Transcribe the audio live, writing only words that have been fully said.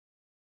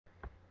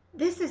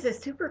This is a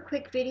super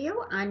quick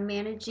video on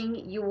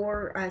managing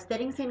your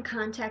settings and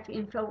contact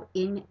info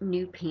in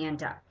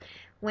NewPanda.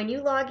 When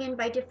you log in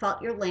by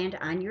default, you'll land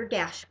on your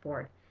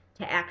dashboard.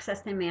 To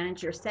access and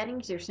manage your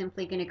settings, you're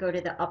simply going to go to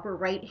the upper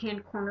right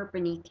hand corner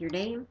beneath your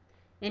name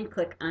and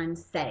click on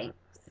Settings.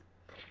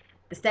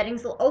 The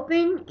settings will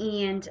open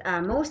and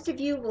most of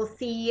you will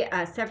see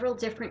several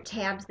different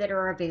tabs that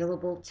are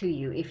available to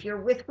you. If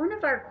you're with one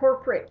of our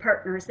corporate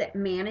partners that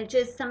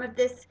manages some of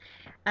this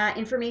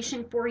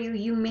information for you,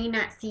 you may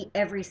not see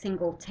every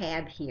single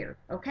tab here,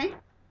 okay?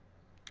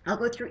 I'll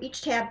go through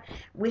each tab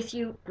with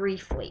you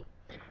briefly.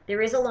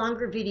 There is a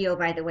longer video,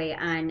 by the way,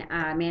 on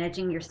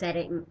managing your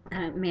settings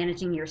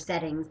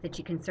that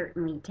you can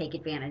certainly take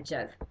advantage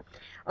of.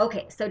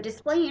 Okay, so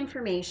display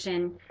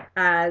information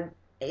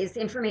is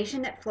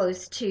information that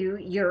flows to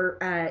your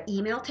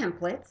email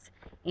templates,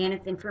 and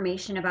it's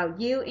information about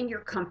you and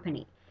your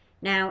company.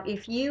 Now,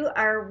 if you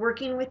are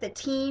working with a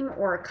team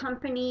or a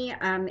company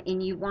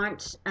and you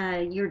want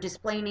your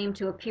display name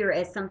to appear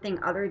as something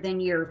other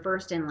than your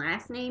first and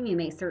last name, you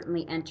may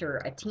certainly enter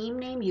a team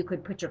name. You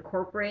could put your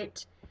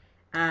corporate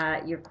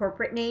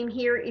name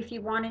here if you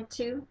wanted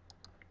to.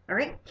 All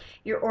right,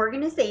 your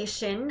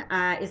organization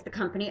is the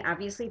company,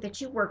 obviously,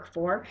 that you work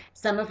for.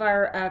 Some of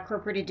our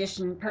corporate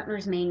edition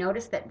partners may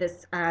notice that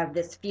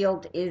this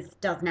field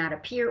does not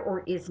appear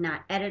or is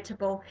not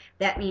editable.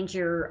 That means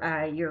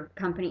your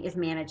company is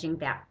managing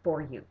that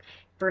for you.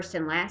 First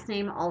and last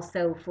name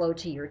also flow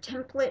to your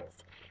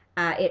templates.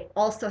 It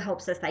also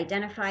helps us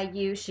identify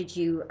you should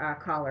you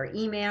call or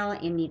email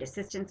and need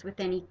assistance with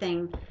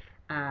anything.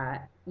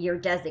 Your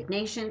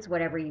designations,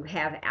 whatever you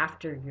have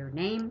after your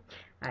name,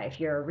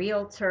 if you're a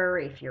realtor,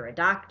 if you're a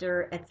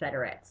doctor,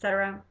 etc.,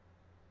 etc.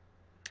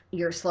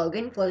 Your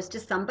slogan flows to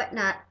some but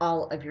not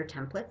all of your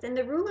templates. And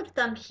the rule of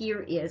thumb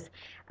here is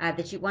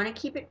that you want to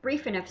keep it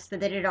brief enough so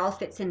that it all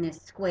fits in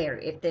this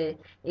square.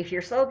 If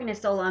your slogan is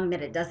so long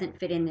that it doesn't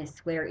fit in this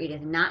square, it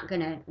is not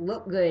going to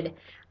look good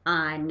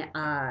on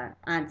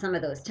some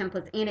of those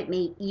templates, and it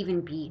may even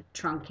be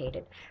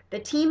truncated. The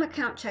team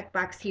account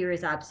checkbox here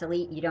is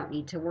obsolete. You don't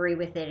need to worry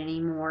with it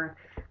anymore.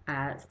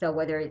 So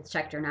whether it's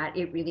checked or not,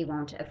 it really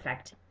won't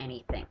affect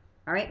anything.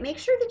 All right, make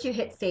sure that you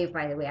hit save,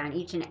 by the way, on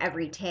each and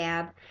every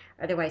tab.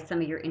 Otherwise,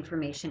 some of your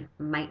information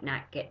might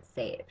not get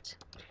saved.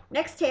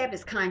 Next tab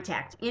is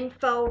contact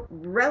info.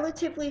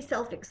 Relatively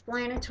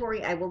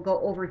self-explanatory. I will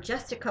go over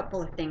just a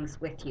couple of things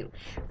with you.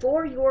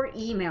 For your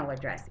email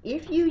address,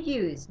 if you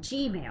use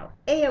Gmail,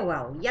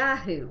 AOL,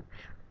 Yahoo,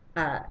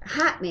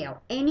 Hotmail,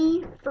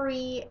 any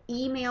free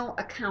email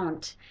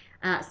account,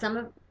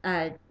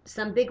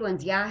 some big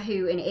ones,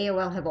 Yahoo and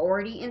AOL, have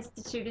already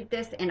instituted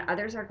this, and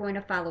others are going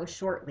to follow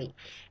shortly.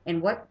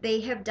 And what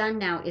they have done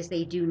now is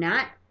they do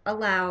not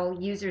allow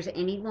users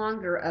any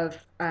longer of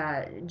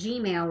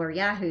Gmail or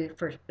Yahoo,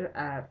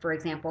 for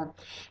example,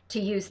 to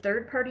use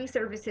third-party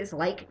services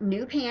like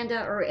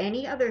NewPanda or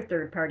any other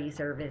third-party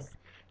service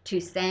to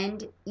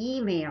send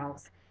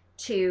emails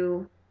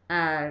to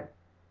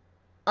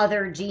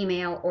other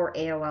Gmail or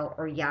AOL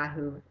or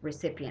Yahoo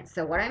recipients.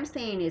 So what I'm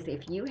saying is,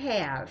 if you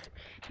have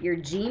your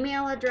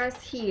Gmail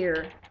address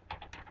here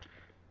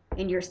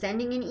and you're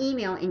sending an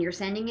email and you're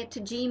sending it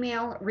to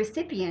Gmail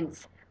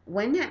recipients,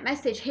 when that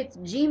message hits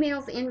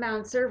Gmail's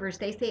inbound servers,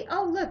 they say,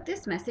 oh, look,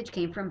 this message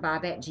came from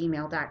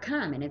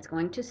bob@gmail.com and it's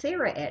going to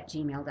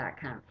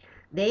sarah@gmail.com.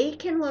 They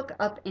can look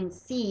up and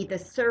see the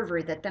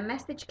server that the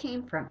message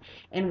came from.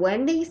 And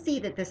when they see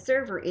that the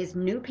server is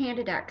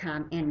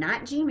newpanda.com and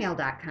not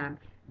gmail.com,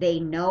 they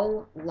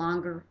no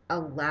longer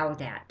allow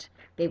that.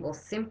 They will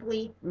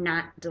simply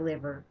not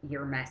deliver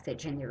your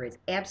message. And there is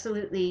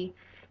absolutely,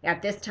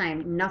 at this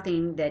time,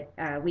 nothing that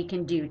we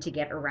can do to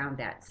get around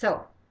that.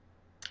 So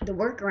the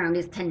workaround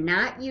is to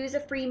not use a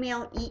free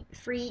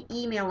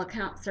email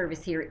account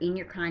service here in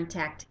your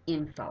contact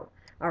info.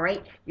 All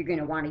right, you're going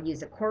to want to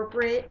use a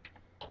corporate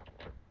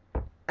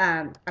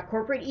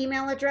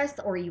email address,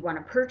 or you want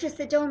to purchase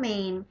a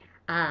domain,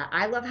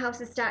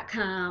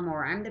 ilovehouses.com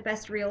or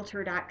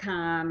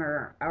imthebestrealtor.com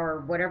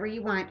or whatever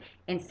you want,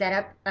 and set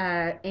up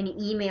an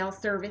email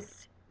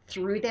service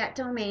through that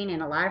domain,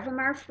 and a lot of them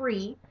are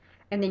free,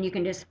 and then you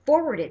can just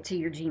forward it to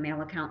your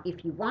Gmail account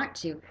if you want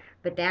to,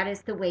 but that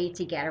is the way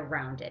to get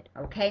around it,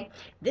 okay?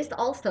 This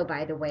also,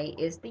 by the way,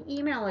 is the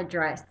email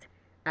address.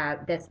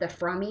 That's the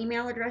from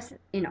email address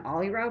in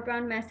all your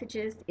outbound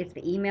messages. It's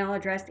the email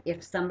address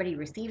if somebody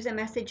receives a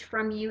message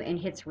from you and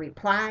hits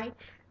reply.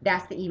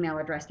 That's the email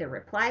address their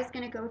reply is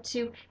going to go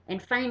to.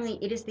 And finally,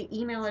 it is the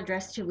email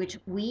address to which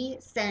we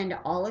send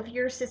all of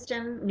your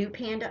system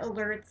NewPanda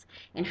alerts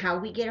and how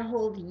we get a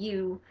hold of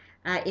you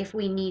if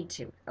we need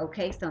to.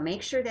 Okay, so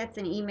make sure that's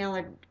an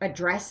email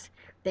address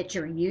that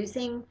you're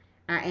using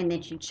and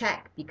that you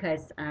check,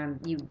 because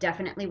you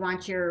definitely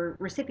want your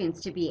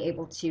recipients to be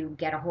able to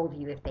get a hold of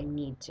you if they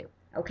need to.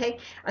 Okay,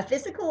 a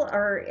physical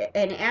or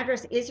an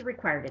address is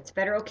required. It's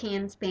federal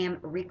CAN-SPAM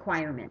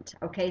requirement.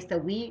 Okay, so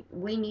we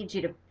need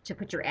you to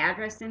put your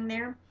address in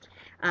there.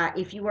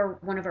 If you are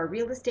one of our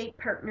real estate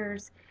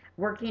partners,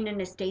 working in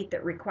a state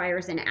that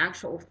requires an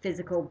actual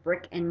physical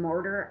brick and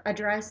mortar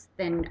address,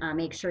 then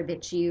make sure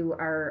that you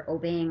are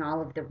obeying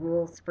all of the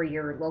rules for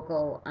your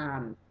local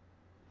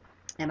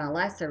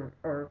MLS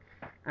or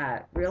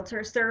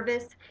realtor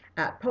service.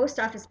 Post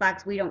office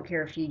box, we don't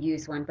care if you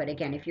use one, but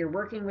again, if you're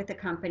working with a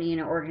company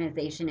and an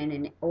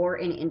organization or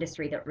an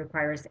industry that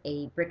requires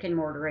a brick and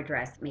mortar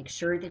address, make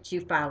sure that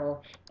you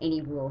follow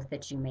any rules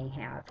that you may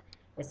have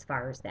as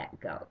far as that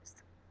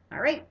goes. All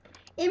right,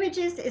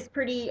 images is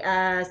pretty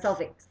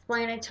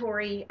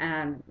self-explanatory.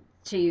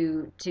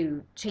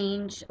 To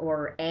change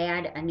or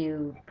add a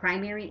new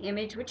primary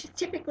image, which is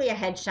typically a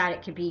headshot.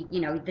 It could be,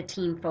 you know, the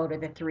team photo,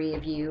 the 3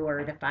 of you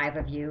or the 5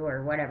 of you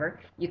or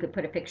whatever. You could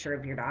put a picture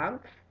of your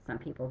dog. Some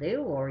people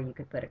do, or you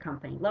could put a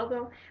company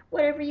logo,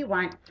 whatever you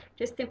want.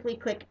 Just simply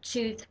click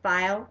choose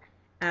file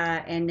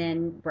and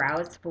then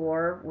browse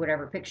for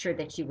whatever picture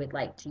that you would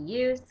like to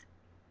use.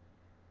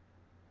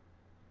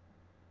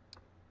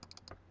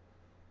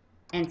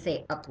 And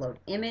say upload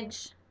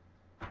image.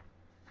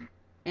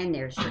 And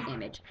there's your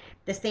image.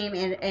 The same,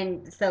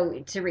 and so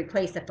to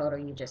replace a photo,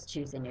 you just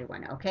choose a new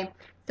one, okay?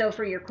 So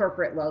for your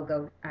corporate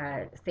logo,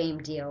 same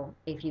deal.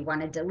 If you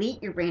want to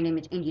delete your brand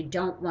image and you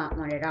don't want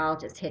one at all,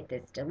 just hit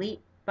this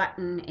delete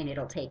button and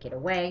it'll take it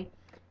away.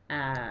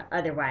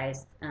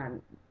 Otherwise,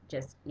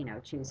 just, you know,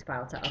 choose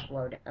file to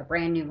upload a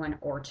brand new one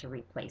or to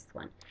replace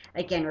one.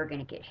 Again, we're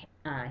going to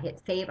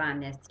hit save on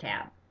this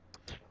tab.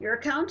 Your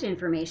account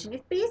information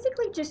is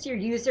basically just your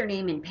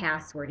username and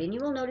password, and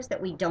you will notice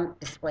that we don't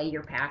display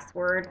your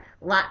password.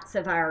 Lots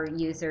of our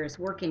users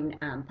work in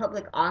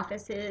public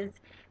offices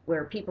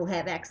where people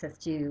have access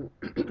to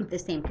the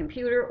same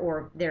computer,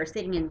 or they're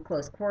sitting in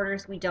close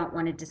quarters. We don't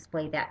want to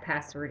display that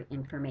password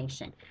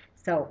information.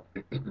 So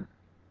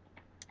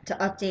to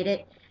update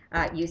it,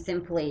 you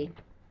simply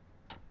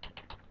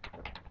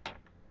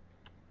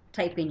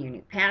type in your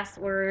new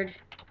password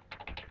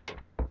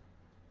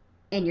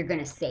and you're going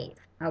to save.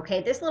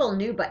 Okay, this little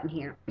new button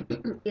here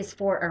is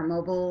for our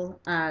mobile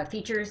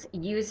features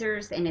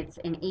users, and it's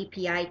an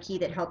API key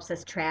that helps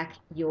us track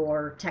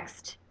your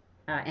text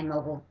and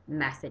mobile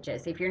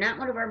messages. If you're not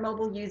one of our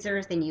mobile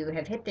users, then you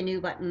have hit the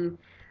new button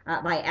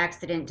by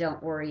accident.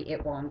 Don't worry,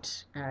 it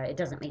won't. It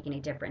doesn't make any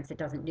difference. It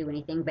doesn't do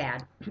anything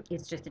bad.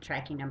 It's just a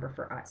tracking number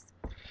for us.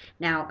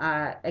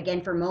 Now, again,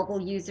 for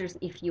mobile users,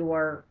 if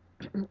you're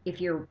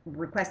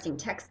requesting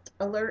text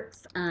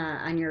alerts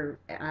on your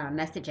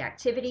message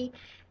activity,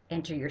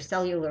 enter your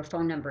cellular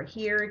phone number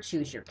here,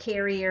 choose your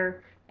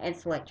carrier, and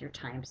select your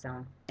time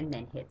zone, and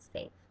then hit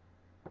save.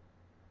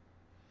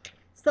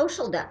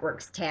 Social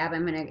networks tab,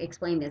 I'm going to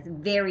explain this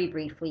very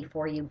briefly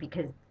for you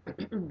because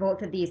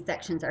both of these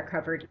sections are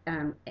covered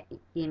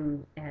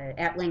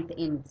at length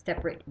in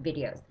separate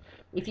videos.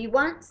 If you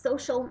want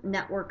social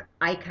network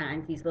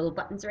icons, these little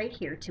buttons right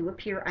here, to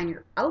appear on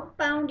your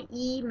outbound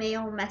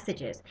email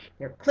messages,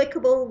 they're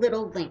clickable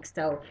little links.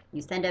 So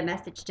you send a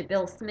message to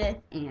Bill Smith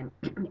and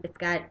it's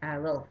got a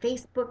little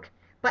Facebook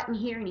button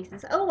here, and he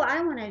says, oh,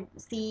 I want to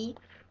see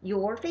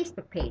your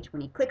Facebook page.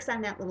 When he clicks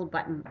on that little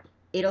button,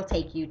 it'll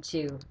take you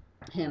to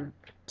the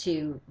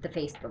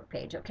Facebook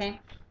page, okay?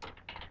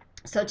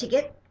 So to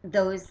get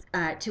those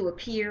to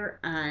appear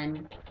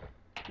on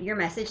your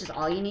messages,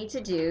 all you need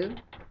to do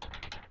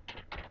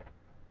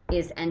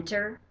is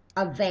enter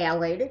a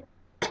valid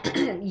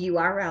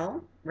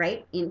URL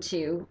right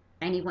into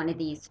any one of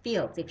these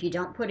fields. If you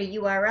don't put a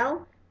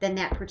URL, then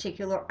that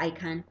particular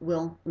icon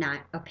will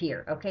not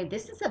appear, okay?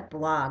 This is a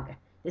blog.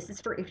 This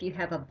is for if you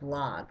have a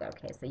blog,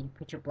 okay? So you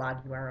put your blog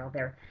URL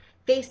there.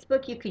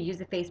 Facebook, you could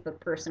use a Facebook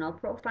personal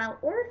profile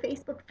or a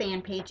Facebook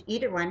fan page,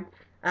 either one.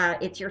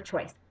 It's your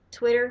choice.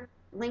 Twitter,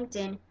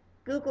 LinkedIn,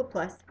 Google+,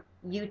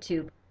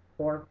 YouTube,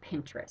 or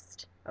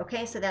Pinterest.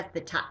 Okay, so that's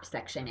the top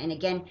section. And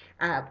again,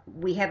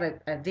 we have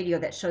a video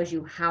that shows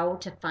you how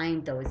to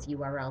find those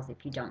URLs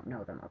if you don't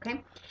know them,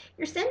 okay?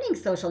 Your sending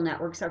social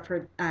networks are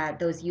for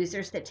those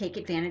users that take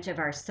advantage of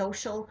our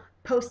social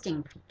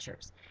posting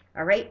features,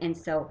 all right? And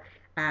so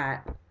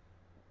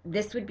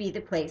this would be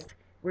the place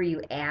where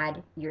you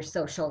add your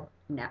social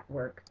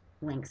network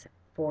links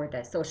for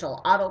the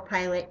social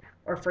autopilot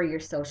or for your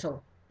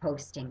social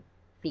posting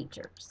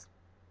features.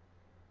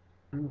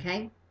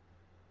 Okay?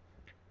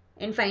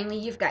 And finally,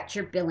 you've got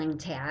your billing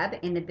tab,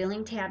 and the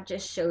billing tab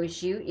just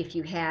shows you if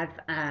you have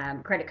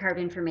credit card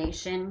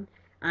information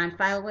on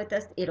file with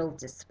us. It'll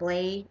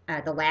display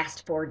the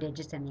last 4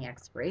 digits and the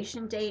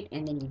expiration date,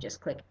 and then you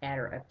just click add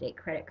or update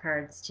credit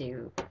cards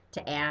to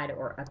add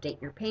or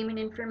update your payment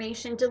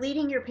information.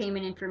 Deleting your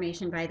payment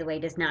information, by the way,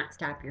 does not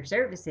stop your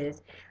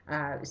services.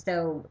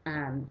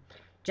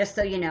 Just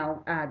so you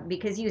know,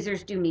 because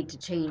users do need to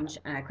change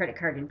credit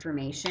card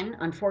information,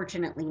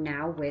 unfortunately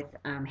now with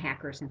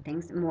hackers and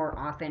things more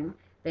often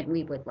than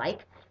we would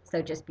like.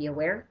 So just be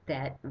aware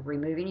that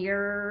removing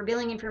your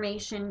billing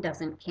information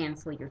doesn't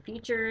cancel your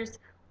features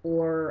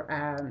or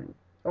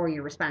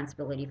your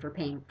responsibility for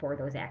paying for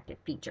those active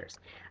features.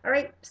 All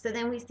right, so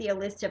then we see a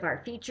list of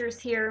our features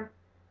here.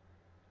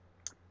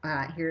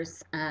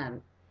 Here's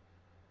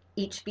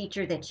each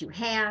feature that you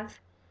have.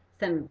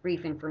 some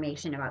brief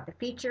information about the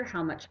feature,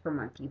 how much per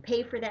month you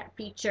pay for that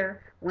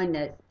feature, when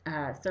the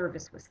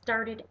service was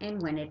started,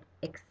 and when it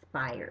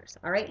expires.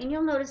 All right, and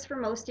you'll notice for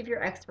most of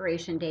your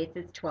expiration dates,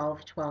 it's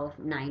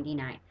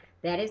 12/12/99.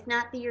 That is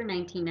not the year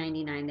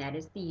 1999, that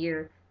is the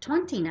year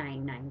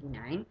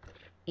 2999.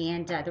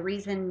 And the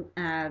reason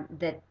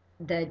that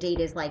the date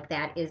is like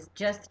that is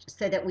just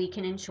so that we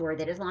can ensure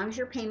that as long as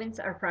your payments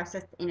are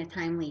processed in a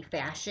timely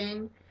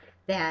fashion,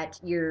 that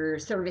your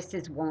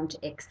services won't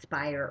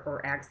expire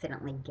or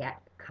accidentally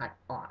get cut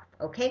off.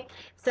 Okay,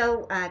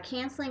 so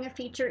canceling a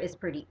feature is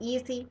pretty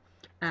easy.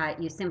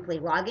 You simply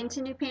log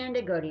into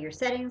NewPanda, go to your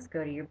settings,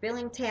 go to your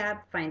billing tab,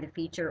 find the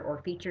feature or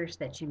features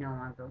that you no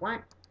longer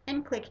want,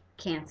 and click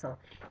cancel.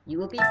 You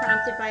will be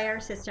prompted by our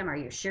system, are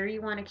you sure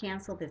you want to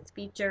cancel this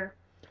feature?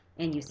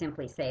 And you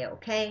simply say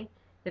okay.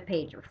 The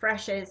page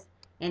refreshes,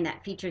 and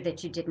that feature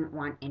that you didn't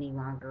want any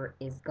longer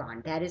is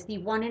gone. That is the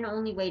one and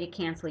only way to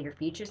cancel your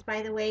features,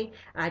 by the way,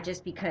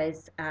 just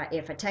because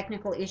if a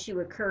technical issue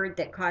occurred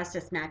that caused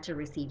us not to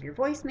receive your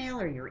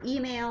voicemail or your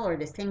email or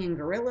the singing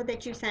gorilla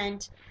that you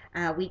sent,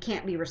 we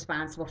can't be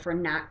responsible for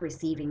not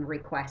receiving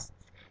requests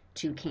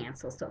to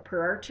cancel. So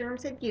per our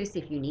terms of use,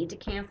 if you need to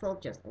cancel,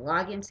 just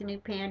log into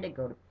NewPanda,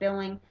 go to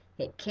billing,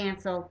 hit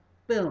cancel,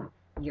 boom,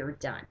 you're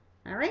done.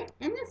 All right,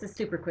 and this is a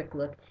super quick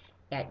look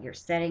at your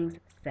settings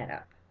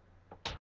setup.